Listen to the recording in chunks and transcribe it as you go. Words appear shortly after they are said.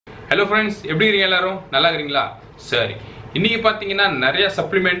Hello friends, எப்படி இருக்கீங்க எல்லாரும்? நல்லா இருக்கீங்களா? சரி. இன்னைக்கு பாத்தீங்கன்னா நிறைய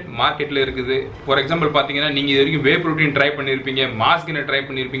சப்ளிமெண்ட் மார்க்கெட்ல இருக்குது. ஃபார் எக்ஸாம்பிள் பாத்தீங்கன்னா நீங்க இது வரைக்கும் வே புரோட்டீன் ட்ரை பண்ணிருப்பீங்க, மாஸ்கின ட்ரை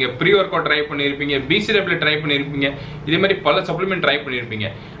பண்ணிருப்பீங்க, ப்ரீ ஒர்க் அவுட் ட்ரை பண்ணிருப்பீங்க, பிசிடபிள்யூ ட்ரை பண்ணிருப்பீங்க. இதே மாதிரி பல சப்ளிமெண்ட் ட்ரை பண்ணிருப்பீங்க.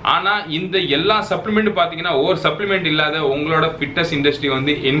 ஆனா இந்த எல்லா சப்ளிமெண்ட் பாத்தீங்கன்னா ஒரு சப்ளிமெண்ட் இல்லாத உங்களோட ஃபிட்னஸ் இண்டஸ்ட்ரி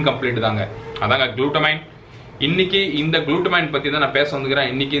வந்து இன்கம்ப்ளீட் தாங்க. அதாங்க குளூட்டமைன். இன்னைக்கு இந்த குளூட்டமைன் பத்தி தான் நான் பேச வந்துக்கிறேன்.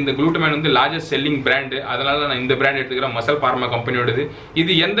 இன்னைக்கு இந்த குளூட்டமைன் வந்து லார்ஜஸ்ட் செல்லிங் பிராண்ட். அதனால நான் இந்த பிராண்ட் எடுத்துக்கிறேன். மசல் பார்மா கம்பெனியோடது.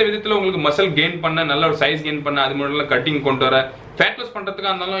 இது எந்த விதத்துல உங்களுக்கு மசல் கெயின் பண்ண, நல்ல ஒரு சைஸ் கெயின் பண்ண, அது மட்டும் கட்டிங் கொண்டு வர, ஃபேட் லாஸ்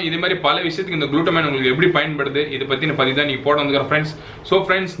பண்றதுக்கா இருந்தாலும் இது மாதிரி பல விஷயத்துக்கு இந்த குளூட்டமைன் உங்களுக்கு எப்படி பயன்படுது இதை பத்தி தான் நீங்க போட வந்துக்கிறேன் ஃப்ரெண்ட்ஸ். ஸோ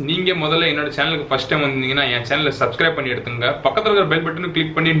ஃப்ரெண்ட்ஸ், நீங்க முதல்ல என்னோட சேனலுக்கு ஃபர்ஸ்ட் டைம் வந்தீங்கன்னா என் சேனலை சப்ஸ்கிரைப் பண்ணி எடுத்துங்க. பக்கத்துல இருக்கிற பெல் பட்டனும்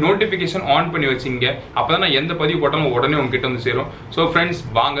கிளிக் பண்ணி நோட்டிபிகேஷன் ஆன் பண்ணி வச்சுங்க. அப்பதான் நான் எந்த பதிவு போட்டாலும் உடனே உங்ககிட்ட வந்து சேரும். ஸோ ஃப்ரெண்ட்ஸ்,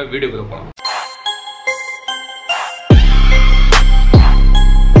 வாங்க வீடியோக்குள்ள போகலாம்.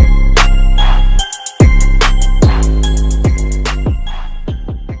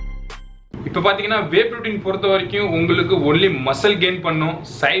 இப்போ பாத்தீங்கன்னா வே புரோட்டீன் பொறுத்த வரைக்கும் உங்களுக்கு ஒன்லி மசில் கெயின் பண்ணும்,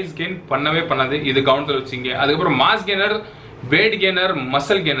 சைஸ் கெயின் பண்ணவே பண்ணாது. இது கவுண்டர் வச்சுங்க. அதுக்கப்புறம் mass gainer, weight gainer,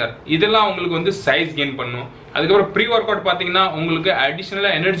 muscle gainer இதெல்லாம் உங்களுக்கு வந்து சைஸ் கெயின் பண்ணும். அதுக்கப்புறம் ப்ரீ ஒர்க் அவுட் பாத்தீங்கன்னா உங்களுக்கு அடிஷனலா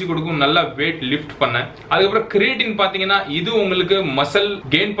எனர்ஜி கொடுக்கும், நல்லா வெயிட் லிஃப்ட் பண்ண. அதுக்கப்புறம் கிரியேட்டின் பாத்தீங்கன்னா இது உங்களுக்கு மசில்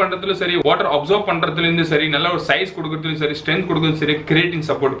கெயின் பண்றதுல சரி, வாட்டர் அப்சர்வ் பண்றதுல இருந்து சரி, நல்ல ஒரு சைஸ் கொடுக்கறதுல சரி, ஸ்ட்ரென்த் கொடுக்கறதுல சரி கிரியேட்டின்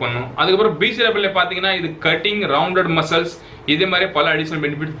சப்போர்ட் பண்ணும். அதுக்கப்புறம் பிசிடபிள்யூ பாத்தீங்கன்னா இது கட்டிங் ரவுண்டட் மசில்ஸ். இதே மாதிரி பல அடிஷனல்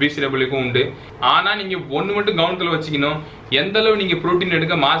பெனிஃபிட்ஸ் பிசிடபிள்யூக்கும் உண்டு. ஆனா நீங்க ஒன்னு மட்டும் கவனத்துல வச்சுக்கணும், எந்த அளவு நீங்க புரோட்டீன்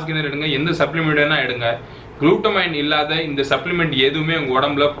எடுங்க, மாஸ் கெய்னர் எடுங்க, எந்த சப்ளிமெண்ட் வேணா எடுங்க, குளூட்டமைன் இல்லாத இந்த சப்ளிமெண்ட் எதுவுமே உங்க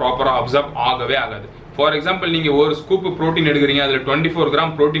உடம்புல ப்ராப்பரா அப்சர்வ் ஆகவே ஆகாது. ஃபார் எக்ஸாம்பிள், நீங்க ஒரு ஸ்கூப் புரோட்டீன் எடுக்கிறீங்க, அதுல 24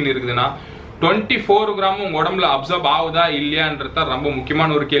 கிராம் புரோட்டீன் இருக்குதுன்னா 24 கிராம் உங்க உடம்புல அப்சர்வ் ஆகுதா இல்லையான்றது ரொம்ப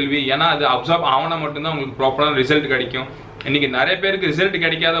முக்கியமான ஒரு கேள்வி. ஏன்னா அது அப்சர்வ் ஆகுனா மட்டும்தான் உங்களுக்கு ப்ராப்பரான ரிசல்ட் கிடைக்கும். இன்னைக்கு நிறைய பேருக்கு ரிசல்ட்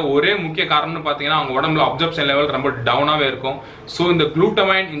கிடைக்காத ஒரே முக்கிய காரணம்னு பாத்தீங்கன்னா அவங்க உடம்புல அப்சர்ப்ஷன் லெவல் ரொம்ப டவுனாவே இருக்கும். சோ இந்த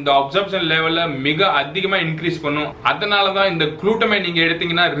குளூட்டமைன் இந்த அப்சர்ப்ஷன் லெவல்ல மிக அதிகமா இன்க்ரீஸ் பண்ணும். அதனாலதான் இந்த குளூட்டமைன் நீங்க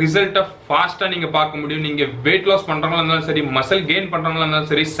எடுத்தீங்கன்னா ரிசல்ட்டை ஃபாஸ்டா நீங்க பார்க்க முடியும். நீங்க வெயிட் லாஸ் பண்றவங்களா இருந்தாலும் சரி, மசில் கெயின் பண்றவங்களா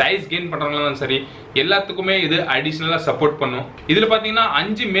இருந்தாலும் சரி, சைஸ் கெயின் பண்றவங்களா இருந்தாலும் சரி, எல்லாத்துக்குமே இது அடிஷனலா சப்போர்ட் பண்ணும். இதுல பாத்தீங்கன்னா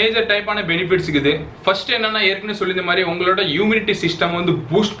 5 மேஜர் டைப்பான பெனிஃபிட்ஸ் இருக்குது. ஃபர்ஸ்ட் என்னன்னா, ஏற்கனவே சொல்லியிருந்த மாதிரி உங்களோட இம்யூனிட்டி சிஸ்டம் வந்து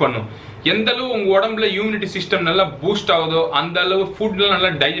பூஸ்ட் பண்ணும். எந்த அளவு உங்க உடம்புல இம்யூனிட்டி சிஸ்டம் நல்லா பூஸ்ட் ஆகுதோ அந்த அளவு ஃபுட்லாம் நல்லா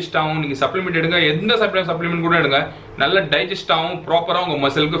டைஜஸ்ட் ஆகும். நீங்க சப்ளிமெண்ட் எடுங்க, எந்த சப்ளிமெண்ட் கூட எடுங்க, நல்லா டைஜஸ்ட் ஆகும், ப்ராப்பரா உங்க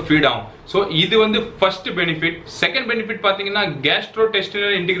மசிலுக்கு ஃபீட் ஆகும். சோ இது வந்து ஃபர்ஸ்ட் பெனிஃபிட். செகண்ட் பெனிஃபிட் பாத்தீங்கன்னா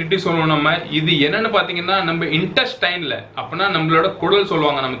கேஸ்ட்ரோஇன்டெஸ்டினல் இன்டெகிரிட்டி சொல்லுவோம் நம்ம. இது என்னன்னு பாத்தீங்கன்னா நம்ம இன்டெஸ்டைன்ல, அப்படின்னா நம்மளோட குடல்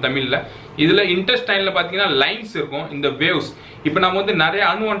சொல்லுவாங்க நம்ம தமிழ்ல. இதுல இன்டெஸ்டைன்ல பாத்தீங்கன்னா லைன்ஸ் இருக்கும், இந்த வேவ்ஸ். இப்போ நம்ம வந்து நிறைய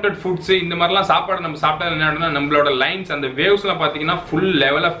அன்வான்டட் ஃபுட்ஸ் இந்த மாதிரிலாம் சாப்பாடு நம்ம சாப்பிட்டா என்ன ஆகுதுன்னா நம்மளோட லைன்ஸ் அந்த வேவ்ஸ்லாம் பாத்தீங்கன்னா ஃபுல்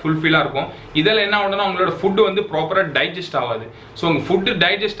லெவலா ஃபுல்ஃபில்லா இருக்கும். இதெல்லாம் என்ன ஆகுதுன்னா உங்களோட ஃபுட் வந்து ப்ராப்பரா டைஜஸ்ட் ஆகாது. ஸோ உங்க ஃபுட்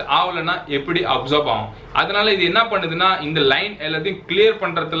டைஜஸ்ட் ஆகலைன்னா எப்படி அப்சர்வ் ஆகும்? அதனால இது என்ன பண்ணுதுன்னா இந்த லைன் எல்லாத்தையும் கிளியர்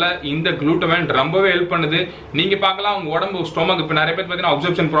பண்றதுல இந்த குளூட்டமைன் ரொம்பவே ஹெல்ப் பண்ணுது. நீங்க பார்க்கலாம் உங்க உடம்பு ஸ்டொமக், இப்போ நிறைய பேர் பார்த்தீங்கன்னா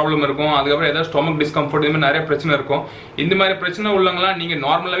அப்சர்ப்ஷன் ப்ராப்ளம் இருக்கும், அதுக்கப்புறம் ஏதாவது ஸ்டொமக் டிஸ்கம்ஃபர்ட், இந்த மாதிரி நிறைய பிரச்சனை இருக்கும். இந்த மாதிரி பிரச்சனை உள்ளவங்களாம் நீங்க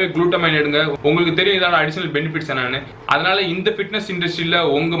நார்மலாவே குளூட்டமைன் எடுங்க. உங்களுக்கு தெரியும் இதோட அடிஷனல் பெனிஃபிட்ஸ் என்னன்னு. அதனால இந்த ஃபிட்னஸ் இண்டஸ்ட்ரியில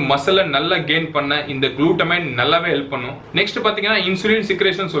உங்க மசிலை நல்லா கெயின் பண்ண இந்த குளூட்டமைன் நல்லாவே ஹெல்ப் பண்ணும். நெக்ஸ்ட் பாத்தீங்கன்னா இன்சுலின்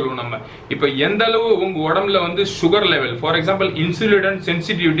சிக்ரேஷன் சொல்லுவோம் நம்ம. இப்போ எந்த அளவு உங்க உடம்புல வந்து sugar level, for example insulin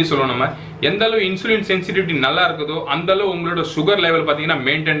sensitivity சொல்லுவோம் நம்ம. எந்த அளவு இன்சுலின் சென்சிட்டிவிட்டி நல்லா இருக்குதோ அந்த அளவு உங்களோட சுகர் லெவல் பாத்தீங்கன்னா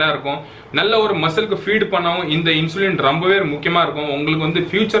மெயின்டைன்டா இருக்கும். நல்ல ஒரு மசிலுக்கு ஃபீட் பண்ணவும் இந்த இன்சுலின் ரொம்பவே முக்கியமா இருக்கும். உங்களுக்கு வந்து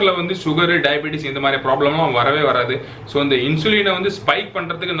ஃபியூச்சர்ல வந்து சுகர், டயபெட்டிஸ் இந்த மாதிரி ப்ராப்ளம்லாம் வரவே வராது. ஸோ இந்த இன்சுலினை வந்து ஸ்பைக்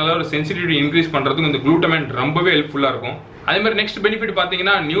பண்றதுக்கு, நல்ல ஒரு சென்சிட்டிவிட்டி இன்க்ரீஸ் பண்றதுக்கு இந்த குளூட்டமைன் ரொம்பவே ஹெல்ப்ஃபுல்லா இருக்கும். அதே மாதிரி நெக்ஸ்ட் பெனிஃபிட்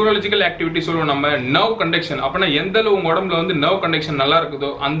பாத்தீங்கன்னா நியூரலாஜிக்கல் ஆக்டிவிட்டி சொல்லுவோம் நம்ம. நர்வ் கண்டக்ஷன், அப்படின்னா எந்த அளவு உங்க உடம்புல வந்து நர்வ் கண்டக்ஷன் நல்லா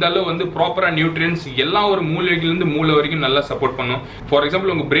இருக்குதோ அந்த அளவு வந்து ப்ராப்பரா நியூட்ரியன்ஸ் எல்லா ஒரு மூளையிலிருந்து மூளை வரைக்கும் நல்லா சப்போர்ட் பண்ணும். ஃபார்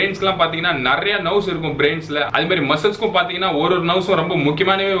எக்ஸாம்பிள் உங்க பிரெயின்ஸ்லாம் பாத்தீங்கன்னா நிறைய நர்வ்ஸ் இருக்கும் பிரெயின்ஸ்ல. அதே மாதிரி மசில்ஸ்க்கும் பாத்தீங்கன்னா ஒரு நர்வ்ஸும் ரொம்ப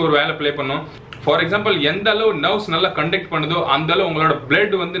முக்கியமான ஒரு வேலை பிளே பண்ணும். ஃபார் எக்ஸாம்பிள் எந்த அளவு நர்வ்ஸ் நல்லா கண்டக்ட் பண்ணுதோ அந்த அளவு உங்களோட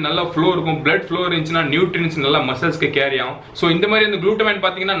பிளட் வந்து நல்லா ஃப்ளோ இருக்கும். பிளட் ஃப்ளோ இருந்துச்சுன்னா நியூட்ரியன்ஸ் நல்லா மசில்ஸ்க்கு கேரி ஆகும். ஸோ இந்த மாதிரி இந்த குளூட்டமைன்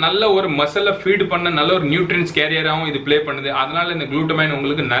பாத்தீங்கன்னா நல்ல ஒரு மசிலை ஃபீட் பண்ண நல்ல ஒரு நியூட்ரியன்ஸ் கேரியராகவும் இது பிளே பண்ணுது. அதனால இந்த குளூட்டமைன்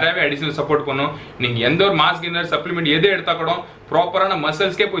உங்களுக்கு நிறையவே அடிஷனல் சப்போர்ட் பண்ணும். நீங்க எந்த ஒரு மாஸ் கெய்னர் சப்ளிமெண்ட் எது எடுத்தா கூட ப்ராப்பரான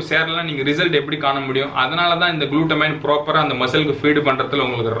மசில்ஸ்க்கே போய் சேரலாம், நீங்க ரிசல்ட் எப்படி காண முடியும்? அதனால தான் இந்த குளூட்டமைன் ப்ராப்பரா அந்த மசிலுக்கு ஃபீட் பண்றதுல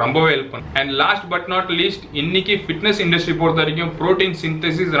உங்களுக்கு ரொம்பவே ஹெல்ப் பண்ணும். And last but not least, இன்னைக்கு ஃபிட்னஸ் இண்டஸ்ட்ரி பொறுத்த வரைக்கும் புரோட்டீன்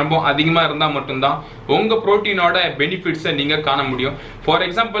சிந்தசிஸ் ரொம்ப அதிகமா இருந்தா மட்டும்தான் உங்க புரோட்டீனோட பெனிஃபிட்ஸை நீங்க காண முடியும். ஃபார்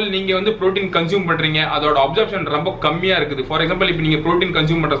எக்ஸாம்பிள் நீங்க வந்து புரோட்டீன் கன்சியூம் பண்றீங்க, அதோட அப்சர்ப்ஷன் ரொம்ப கம்மியா இருக்குது. ஃபார் எக்ஸாம்பிள் இப்போ நீங்க புரோட்டீன்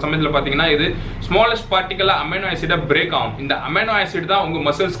கன்சியூம் பண்ற சமயத்துல பாத்தீங்கன்னா இது ஸ்மாலஸ்ட் பார்ட்டிகலா அமைனோ ஆசிடா பிரேக் ஆகும். இந்த அமைனோ ஆசிட் தான் உங்க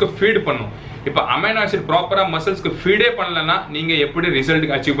மசில்ஸ்க்கு ஃபீட் பண்ணும். இப்போ அமைனோ ஆசிட் ப்ராப்பரா மசில்ஸ்க்கு ஃபீடே பண்ணலன்னா நீங்க எப்படி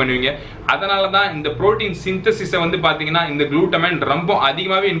ரிசல்ட் அச்சீவ் பண்ணுவீங்க? அதனால தான் இந்த புரோட்டீன் சிந்தசிஸை வந்து பாத்தீங்கன்னா இந்த குளூட்டமைன் ரொம்ப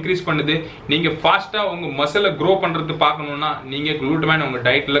அதிகமாவே இன்க்ரீஸ் பண்ணுது. நீங்க ஃபாஸ்டா உங்க மசிலை க்ரோ பண்றது பார்க்கணும்னா நீங்க குளூட்டமைன் உங்க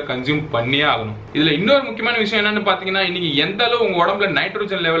டயட்ல கன்சியூம் பண்ணியே ஆகணும். இதுல இன்னொரு முக்கியமான விஷயம் என்னன்னு பாத்தீங்கன்னா, இன்னைக்கு எந்த அளவு உங்க உடம்புல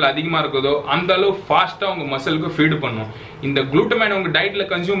நைட்ரோஜன் லெவல் அதிகமா இருக்குதோ அந்த அளவு ஃபாஸ்டா உங்க மசிலுக்கு ஃபீட் பண்ணும். இந்த குளூட்டமைன் உங்க டயட்ல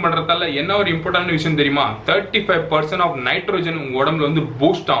கன்சியூம் பண்றதால என்ன ஒரு இம்பார்ட்டன்ட் விஷயம் தெரியுமா? 35% ஆஃப் நைட்ரோஜன் உங்க உடம்புல வந்து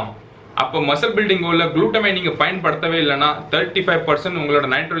பூஸ்ட் ஆகும். அப்போ மசில் பில்டிங் உள்ள குளூட்டமைன் நீங்க பயன்படுத்தவே இல்லைன்னா 35% உங்களோட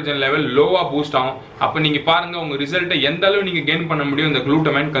நைட்ரோஜன் லெவல் லோவா பூஸ்ட் ஆகும். அப்போ நீங்க பாருங்க உங்க ரிசல்ட்டை எந்த அளவு நீங்க கெயின் பண்ண முடியும் இந்த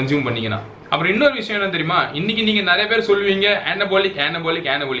குளூட்டமைன் கன்சியூம் பண்ணீங்கன்னா. அப்புறம் இன்னொரு விஷயம் என்ன தெரியுமா? இன்னைக்கு நீங்க நிறைய பேர் சொல்லுவீங்க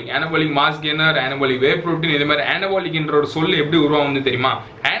ஆனபாலிக் மாஸ் கெய்னர், ஆனபாலிக் வே புரோட்டீன், இது மாதிரி ஆனபாலிக் என்ற ஒரு சொல் எப்படி உருவாகுது தெரியுமா?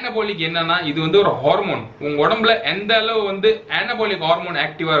 ஆனபாலிக் என்னன்னா இது வந்து ஒரு ஹார்மோன். உங்க உடம்புல எந்த அளவு வந்து ஆனபாலிக் ஹார்மோன்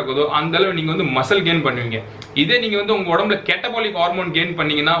ஆக்டிவா இருக்குதோ அந்த அளவு நீங்க வந்து மசில் கெயின் பண்ணுவீங்க. இதே நீங்க வந்து உங்க உடம்புல கேட்டபாலிக் ஹார்மோன் கெயின்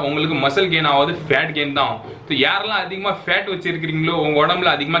பண்ணீங்கன்னா உங்களுக்கு மசில் கெயின் ஆகாது, ஃபேட் கெயின் தான் ஆகும். யாரெல்லாம் அதிகமா ஃபேட் வச்சிருக்கீங்களோ உங்க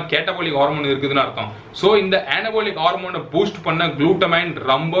உடம்புல அதிகமா கேட்டபாலிக் ஹார்மோன் இருக்குதுன்னு அர்த்தம். சோ இந்த ஆனபாலிக் ஹார்மோனை பூஸ்ட் பண்ண குளூட்டமைன்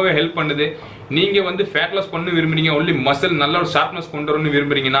ரொம்பவே ஹெல்ப் பண்ணுது. நீங்க வந்து ஃபேட் லாஸ் பண்ண விரும்புறீங்க, ஒன்லி மசில் நல்ல ஒரு ஷார்ப்னஸ் கொண்டு வரணும்னு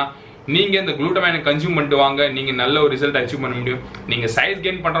விரும்புறீங்கன்னா நீங்க இந்த குளூட்டமைனை கன்சியூம் பண்ணிட்டு வாங்க. நீங்க நல்ல ஒரு ரிசல்ட் அச்சீவ் பண்ண முடியும். நீங்க சைஸ்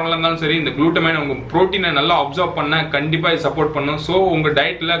கெயின் பண்றவங்களா இருந்தாலும் சரி, இந்த குளூட்டமைன் உங்க புரோட்டீனை நல்லா அப்சர்வ் பண்ண கண்டிப்பா சப்போர்ட் பண்ணும். சோ உங்க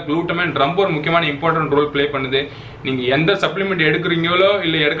டயட்ல குளூட்டமைன் ரொம்ப ஒரு முக்கியமான இம்பார்ட்டன்ட் ரோல் பிளே பண்ணுது. நீங்க எந்த சப்ளிமெண்ட் எடுக்கிறீங்களோ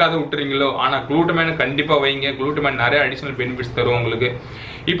இல்ல எடுக்காத விட்டுறீங்களோ, ஆனா குளூட்டமைனை கண்டிப்பா வைங்க. குளூட்டமைன் நிறைய அடிஷனல் பெனிஃபிட்ஸ் தரும் உங்களுக்கு.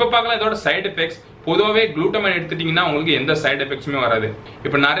 இப்ப பார்க்கலாம் இதோட சைடு எஃபெக்ட்ஸ். பொதுவாகவே குளூட்டமைன் எடுத்துட்டீங்கன்னா உங்களுக்கு எந்த சைடு எஃபெக்ட்ஸுமே வராது.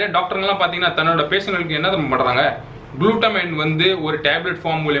 இப்ப நிறைய டாக்டர்லாம் பாத்தீங்கன்னா தன்னோட பேஷண்ட்களுக்கு என்ன பண்றாங்க, குளூட்டமைன் வந்து ஒரு டேப்லெட்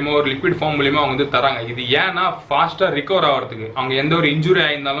ஃபார்ம் மூலமா ஒரு லிக்விட் ஃபார்ம் மூலமா அவங்க வந்து தராங்க. இது ஏன்னா ஃபாஸ்டா ரிகவர் ஆகிறதுக்கு. அவங்க எந்த ஒரு இன்ஜுரி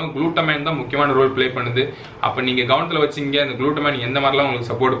ஆயிருந்தாலும் குளூட்டமைன் தான் முக்கியமான ரோல் பிளே பண்ணுது. அப்ப நீங்க கவனத்துல வச்சீங்க அந்த குளூட்டமைன் எந்த மாதிரிலாம்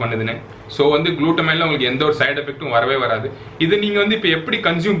உங்களுக்கு சப்போர்ட் பண்ணுதுன்னு. ஸோ வந்து குளூட்டமைன்ல உங்களுக்கு எந்த ஒரு சைடு எஃபெக்ட்டும் வரவே வராது. இது நீங்க வந்து இப்போ எப்படி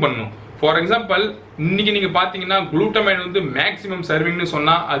கன்சியூம் பண்ணணும்? ஃபார் எக்ஸாம்பிள் இன்னைக்கு நீங்க பாத்தீங்கன்னா குளூட்டமைன் வந்து மேக்ஸிமம் சர்விங்னு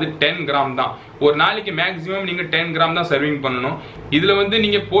சொன்னா அது 10 கிராம் தான். ஒரு நாளைக்கு மேக்ஸிமம் நீங்க 10 கிராம் தான் சர்விங் பண்ணணும். இதுல வந்து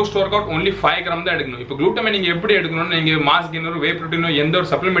நீங்க post work out only 5 gram தான் எடுக்கணும். இப்போ குளூட்டமைன் நீங்க எப்படி எடுக்கணும்னு நீங்க மாஸ் கெய்னர், வே புரோட்டீனோ எந்த ஒரு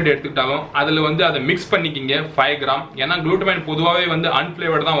சப்ளிமெண்ட் எடுத்துக்கிட்டாலும் அதுல வந்து அதை மிக்ஸ் பண்ணிக்கிங்க 5 கிராம். ஏன்னா குளூட்டமைன் பொதுவாகவே வந்து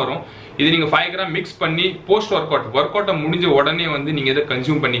அன்ஃபிளேவர்ட் தான் வரும். இது நீங்க 5 கிராம் மிக்ஸ் பண்ணி போஸ்ட் ஒர்க் அவுட்டை முடிஞ்ச உடனே வந்து நீங்க இதை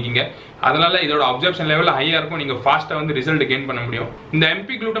கன்சியூம் பண்ணிக்கிங்க. அதனால இதோட அப்சர்ப்ஷன் லெவல் ஹையா இருக்கும். நீங்க ஃபாஸ்டா வந்து ரிசல்ட் கெயின் பண்ண முடியும். இந்த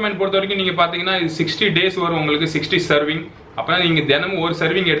எம்பி குளூட்டமைன் பொறுத்த வரைக்கும் நீங்க பாத்தீங்கன்னா இது 60 டேஸ் வரும் உங்களுக்கு, 60 சர்விங். அப்பதான் நீங்க தினமும் ஒரு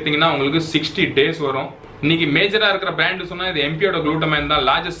சர்விங் எடுத்தீங்கன்னா உங்களுக்கு 60 டேஸ் வரும். இன்னைக்கு மேஜரா இருக்கிற பிராண்ட் சொன்னா இது எம்பியோட குளூட்டமைன் தான்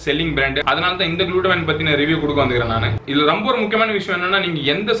லார்ஜஸ்ட் செல்லிங் பிராண்ட். அதனால தான் இந்த குளூட்டமைன் பத்தின ரிவ்யூ கொடுக்க வந்துக்கிறேன் நான். இதுல ரொம்ப ஒரு முக்கியமான விஷயம் என்னன்னா, நீங்க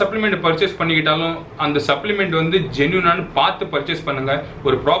எந்த சப்ளிமெண்ட் பர்ச்சேஸ் பண்ணிக்கிட்டாலும் அந்த சப்ளிமெண்ட் வந்து ஜென்யூனானு பார்த்து பர்ச்சேஸ் பண்ணுங்க.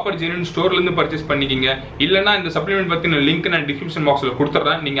 ஒரு ப்ராப்பர் ஜென்யூன் ஸ்டோர்ல இருந்து பர்ச்சேஸ் பண்ணிக்கிங்க. இல்லைன்னா இந்த சப்ளிமெண்ட் பத்தின லிங்க் நான் டிஸ்கிரிப்ஷன் பாக்ஸ்ல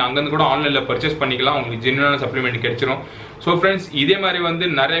கொடுத்துறேன். நீங்க அங்கிருந்து கூட ஆன்லைன்ல பர்ச்சேஸ் பண்ணிக்கலாம். உங்களுக்கு ஜென்யூனான சப்ளிமெண்ட் கிடைச்சிரும். ஸோ ஃப்ரெண்ட்ஸ், இதே மாதிரி வந்து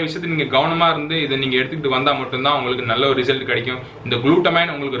நிறைய விஷயத்தை நீங்க கவனமா இருந்து இதை நீங்க எடுத்துக்கிட்டு வந்தா மட்டும்தான் உங்களுக்கு நல்ல ஒரு ரிசல்ட் கிடைக்கும். இந்த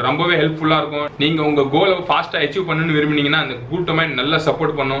குளூட்டமைன் உங்களுக்கு ரொம்பவே ஹெல்ப்ஃபுல்லா இருக்கும். நீங்க உங்க கோலை ஃபாஸ்டா அச்சீவ் பண்ணணும்னு விரும்பினீங்கன்னா இந்த குளூட்டமைன் நல்லா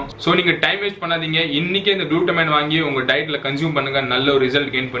சப்போர்ட் பண்ணும். ஸோ நீங்க டைம் வேஸ்ட் பண்ணாதீங்க. இன்னைக்கு இந்த குளூட்டமைன் வாங்கி உங்க டயட்ல கன்சியூம் பண்ணுங்க. நல்ல ஒரு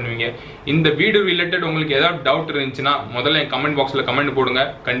ரிசல்ட் கெயின் பண்ணுவீங்க. இந்த வீடியோ ரிலேட்டட் உங்களுக்கு ஏதாவது டவுட் இருந்துச்சுன்னா முதல்ல என் கமெண்ட் பாக்ஸ்ல கமெண்ட் போடுங்க.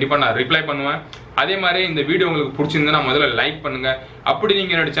 கண்டிப்பா நான் ரிப்ளை பண்ணுவேன். அதே மாதிரி இந்த வீடியோ உங்களுக்கு பிடிச்சிருந்தா முதல்ல லைக் பண்ணுங்க. அப்படி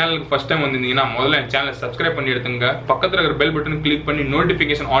நீங்க என்னோட சேனலுக்கு ஃபர்ஸ்ட் டைம் வந்திருந்தீங்கன்னா முதல்ல என் சேனலை சப்ஸ்கிரைப் பண்ணி எடுத்துங்க. பக்கத்துல இருக்கிற பெல் பட்டன் கிளிக் பண்ணி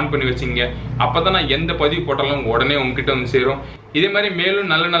நோட்டிபிகேஷன் ஆன் பண்ணி வச்சுங்க. அப்பதான் நான் எந்த பதிவு போட்டாலும் உடனே உங்ககிட்ட வந்து சேரும். இதே மாதிரி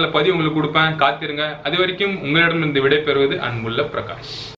மேலும் நல்ல நல்ல பதிவு உங்களுக்கு கொடுப்பேன். காத்திருங்க. அது வரைக்கும் உங்களிடமிருந்து விடைபெறுவது அன்புள்ள பிரகாஷ்.